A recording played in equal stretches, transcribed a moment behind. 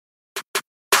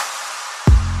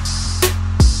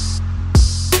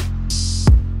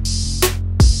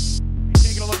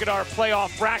look at our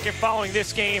playoff bracket following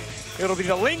this game. It'll be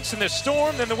the Lynx and the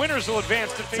Storm, then the winners will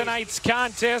advance to tonight's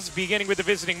contest, beginning with the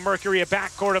visiting Mercury, a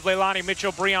backcourt of Leilani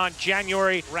Mitchell, Breon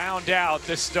January, round out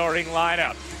the starting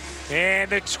lineup.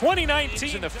 And the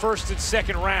 2019 in the first and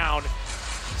second round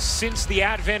since the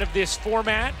advent of this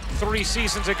format 3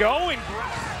 seasons ago. And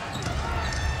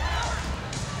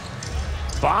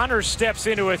Bonner steps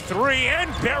into a 3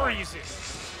 and buries it.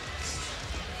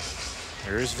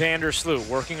 Here's Vandersloot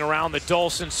working around the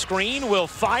Dolson screen, will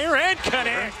fire and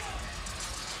connect.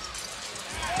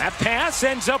 That pass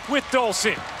ends up with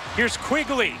Dolson. Here's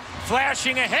Quigley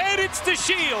flashing ahead. It's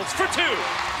DeShields for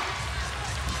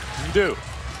 2. Du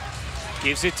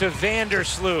gives it to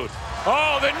Vandersloot.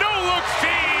 Oh, the no-look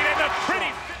feed and the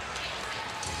pretty.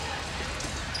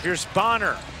 Here's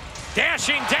Bonner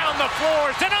dashing down the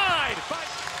floor, denied.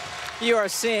 You are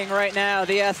seeing right now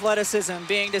the athleticism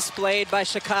being displayed by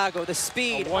Chicago, the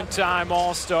speed. A one-time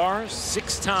All-Star,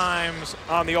 6 times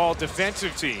on the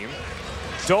All-Defensive team.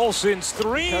 Dolson's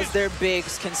 3. Because their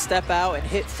bigs can step out and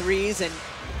hit threes and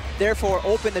therefore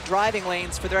open the driving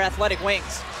lanes for their athletic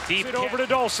wings. Deep it over to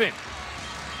Dolson.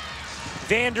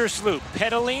 Vandersloot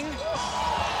pedaling.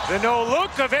 The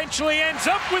no-look eventually ends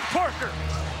up with Parker.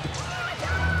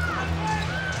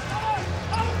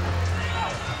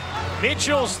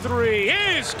 Mitchell's 3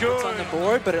 is good. It's on the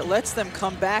board, but it lets them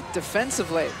come back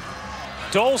defensively.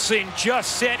 Dolson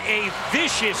just set a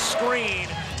vicious screen.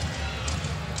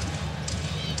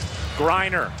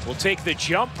 Griner will take the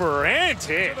jumper and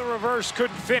hit. The reverse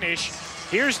couldn't finish.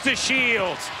 Here's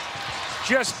DeShields,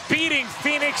 just beating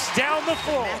Phoenix down the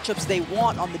floor. Matchups they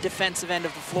want on the defensive end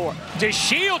of the floor.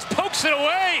 DeShields pokes it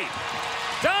away.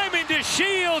 Diamond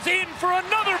DeShields in for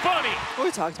another bunny. We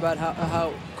talked about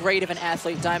how great of an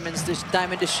athlete Diamond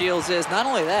DeShields is. Not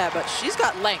only that, but she's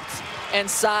got length and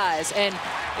size. And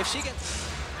if she gets...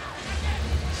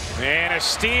 And a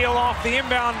steal off the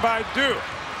inbound by Du.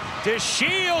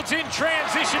 DeShields in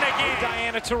transition again.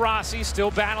 Diana Taurasi still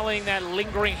battling that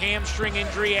lingering hamstring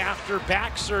injury after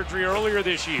back surgery earlier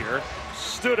this year.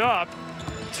 Stood up.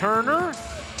 Turner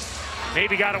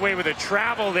maybe got away with a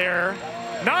travel there.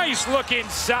 Nice look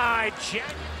inside.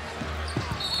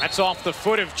 That's off the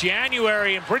foot of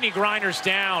January, and Brittany Griner's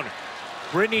down.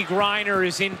 Brittany Griner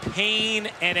is in pain,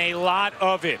 and a lot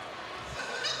of it.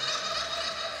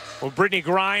 Well, Brittany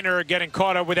Griner getting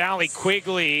caught up with Allie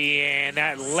Quigley, and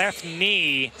that left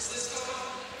knee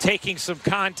taking some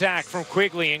contact from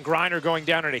Quigley, and Griner going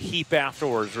down in a heap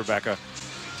afterwards, Rebecca.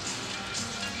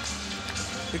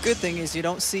 The good thing is you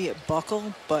don't see it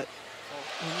buckle, but...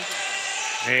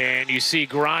 And you see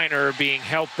Griner being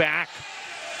helped back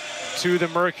to the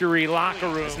Mercury locker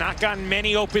room. Has not gotten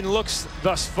many open looks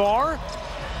thus far.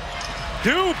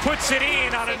 Du puts it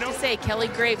in on a no. Say Kelly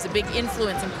Graves a big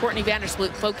influence, and Courtney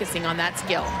Vandersloot focusing on that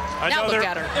skill. Now look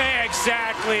at her.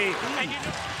 Exactly.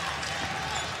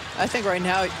 I think right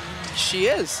now she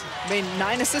is. I mean,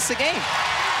 9 assists a game,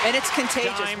 and it's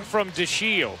contagious. Time from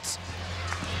DeShields.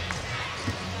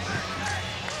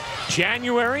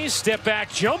 January step back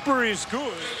jumper is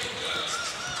good.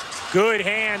 Good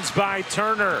hands by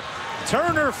Turner.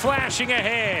 Turner flashing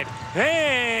ahead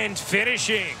and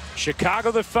finishing.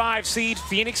 Chicago the 5 seed,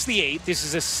 Phoenix the 8. This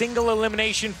is a single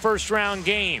elimination first round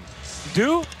game.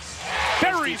 Du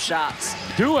buries shots.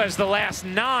 Du has the last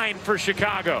 9 for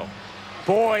Chicago.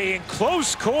 Boy, in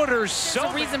close quarters.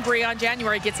 There's a reason Breon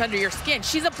January gets under your skin.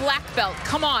 She's a black belt.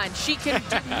 Come on, she can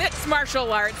do mixed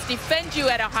martial arts, defend you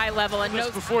at a high level, and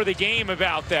knows before the game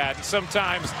about that. And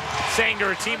sometimes saying to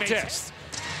her teammates.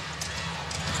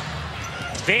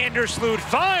 Vandersloot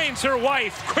finds her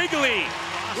wife, Quigley.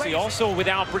 See, also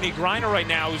without Brittany Griner right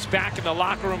now, who's back in the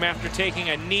locker room after taking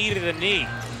a knee to the knee.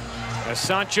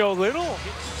 Sancho Little.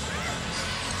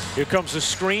 Here comes a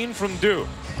screen from Du.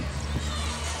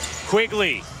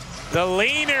 Quigley, the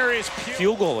leaner is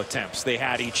field goal attempts they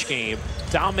had each game,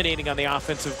 dominating on the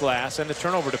offensive glass and the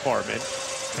turnover department.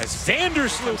 As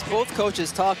Vandersloot. Both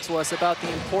coaches talked to us about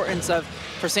the importance of,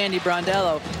 for Sandy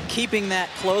Brondello, keeping that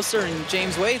closer, and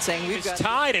James Wade saying we've got...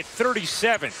 tied at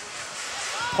 37.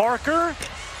 Parker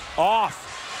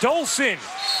off. Dolson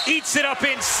eats it up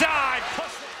inside.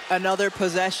 Another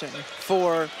possession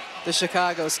for the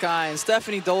Chicago Sky, and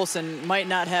Stephanie Dolson might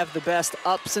not have the best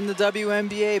ups in the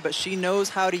WNBA, but she knows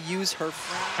how to use her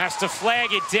front. Has to flag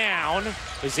it down,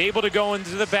 is able to go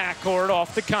into the backcourt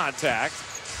off the contact.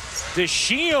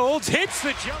 DeShields hits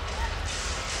the jump.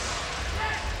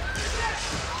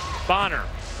 Bonner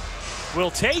will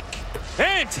take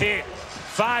and hit.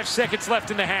 5 seconds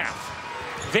left in the half.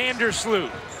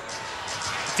 Vandersloot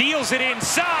deals it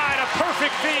inside, a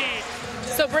perfect feed.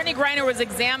 So Brittany Griner was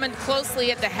examined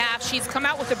closely at the half. She's come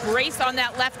out with a brace on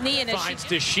that left knee. And finds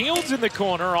DeShields in the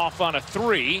corner off on a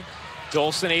 3.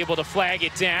 Dolson able to flag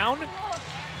it down.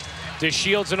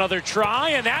 DeShields another try,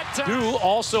 and that time who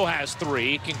also has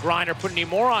 3. Can Griner put any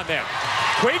more on them?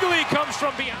 Quigley comes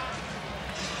from behind.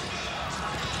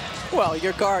 Well,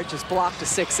 your guard just blocked a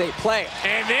 6'8" player.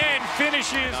 And then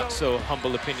finishes. Not so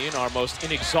humble opinion, our most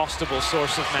inexhaustible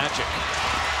source of magic.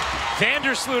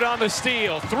 Vandersloot on the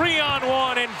steal,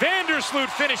 3-on-1, and Vandersloot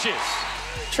finishes.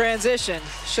 Transition,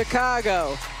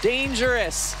 Chicago,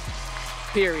 dangerous,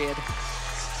 period.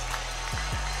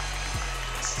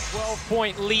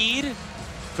 12-point lead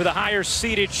for the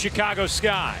higher-seeded Chicago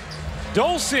Sky.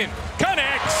 Dolson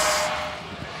connects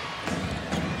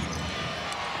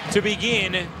to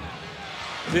begin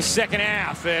the second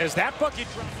half as that bucket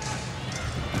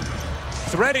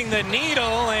threading the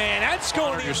needle, and that's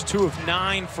going to... There's 2 of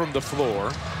 9 from the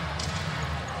floor.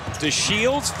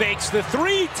 DeShields fakes the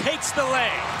 3, takes the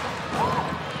leg.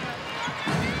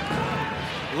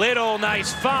 Little,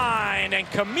 nice find, and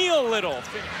Camille Little.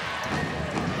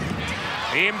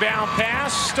 The inbound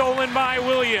pass stolen by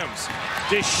Williams.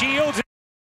 DeShields.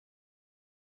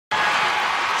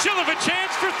 She'll have a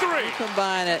chance for 3. You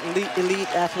combine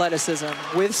elite athleticism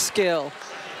with skill,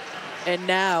 and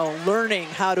now learning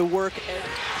how to work.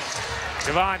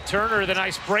 Devon Turner, the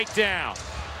nice breakdown.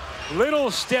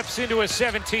 Little steps into a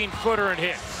 17-footer and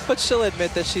hits. But she'll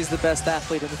admit that she's the best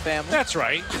athlete in the family. That's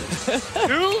right. 2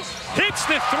 hits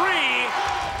the 3.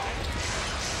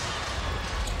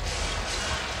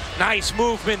 Nice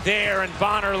movement there, and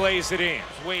Bonner lays it in.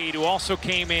 Wade, who also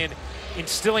came in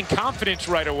instilling confidence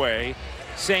right away,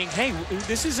 saying, hey,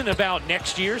 this isn't about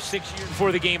next year, 6 years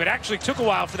before the game. It actually took a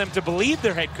while for them to believe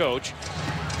their head coach,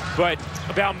 but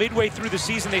about midway through the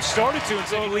season, they started to, and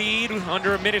so lead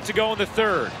under a minute to go in the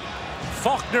third.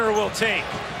 Faulkner will take,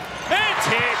 and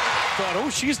hit. Thought, oh,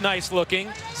 she's nice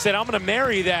looking. Said, I'm gonna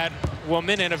marry that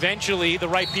woman, and eventually the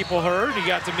right people heard. He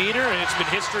got to meet her, and it's been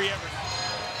history ever.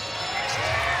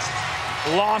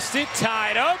 Lost it,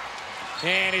 tied up,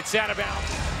 and it's out of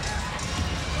bounds.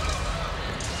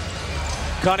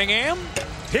 Cunningham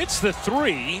hits the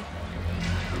 3.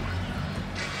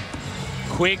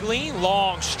 Quigley,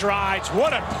 long strides.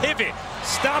 What a pivot.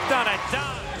 Stopped on a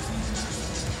dime.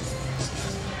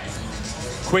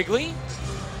 Quigley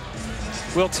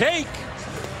will take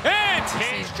and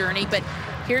his journey, but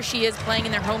here she is playing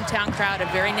in their hometown crowd, a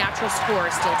very natural score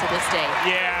still to this day.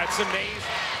 Yeah, it's amazing.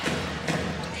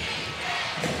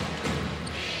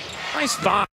 Nice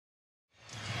find.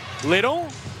 Little?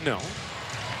 No.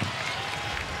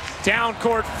 Down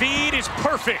court feed is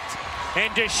perfect.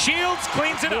 And DeShields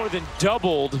cleans it up. More than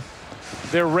doubled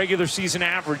their regular season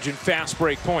average in fast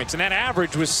break points. And that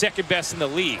average was second best in the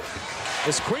league.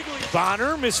 As Quigley,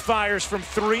 Bonner misfires from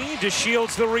 3.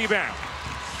 DeShields the rebound.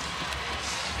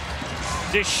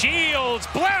 DeShields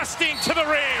blasting to the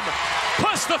rim.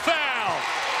 Plus the foul.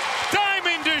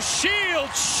 Diamond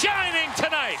DeShields shining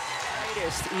tonight.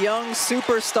 Young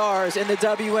superstars in the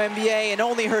WNBA, and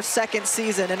only her second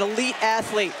season, an elite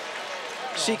athlete.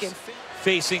 She can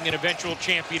facing an eventual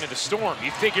champion of the Storm.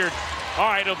 You figured, all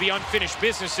right, it'll be unfinished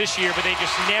business this year, but they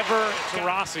just never to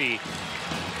Rossi.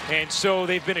 And so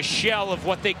they've been a shell of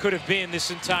what they could have been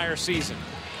this entire season.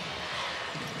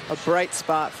 A bright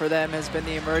spot for them has been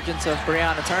the emergence of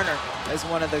Brianna Turner as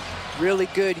one of the really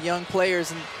good young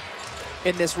players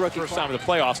in this rookie first time of the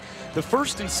playoffs. The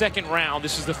first and second round,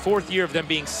 this is the 4th year of them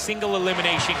being single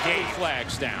elimination game.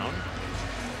 Flags down.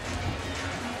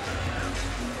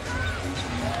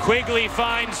 Quigley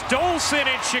finds Dolson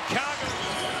in Chicago.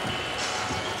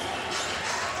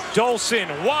 Dolson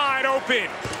wide open.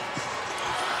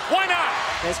 Why not?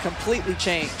 Has completely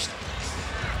changed.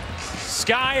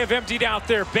 Sky have emptied out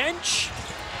their bench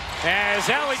as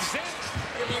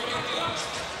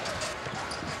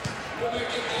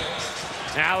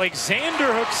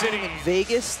Alexander hooks it in.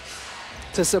 Vegas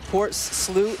to support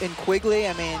Sloot and Quigley.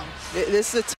 I mean,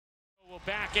 this is a we'll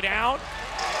back it out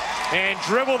and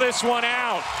dribble this one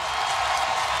out.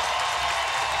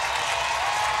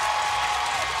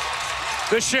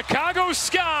 The Chicago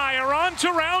Sky are on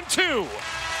to round 2.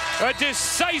 A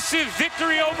decisive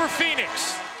victory over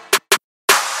Phoenix.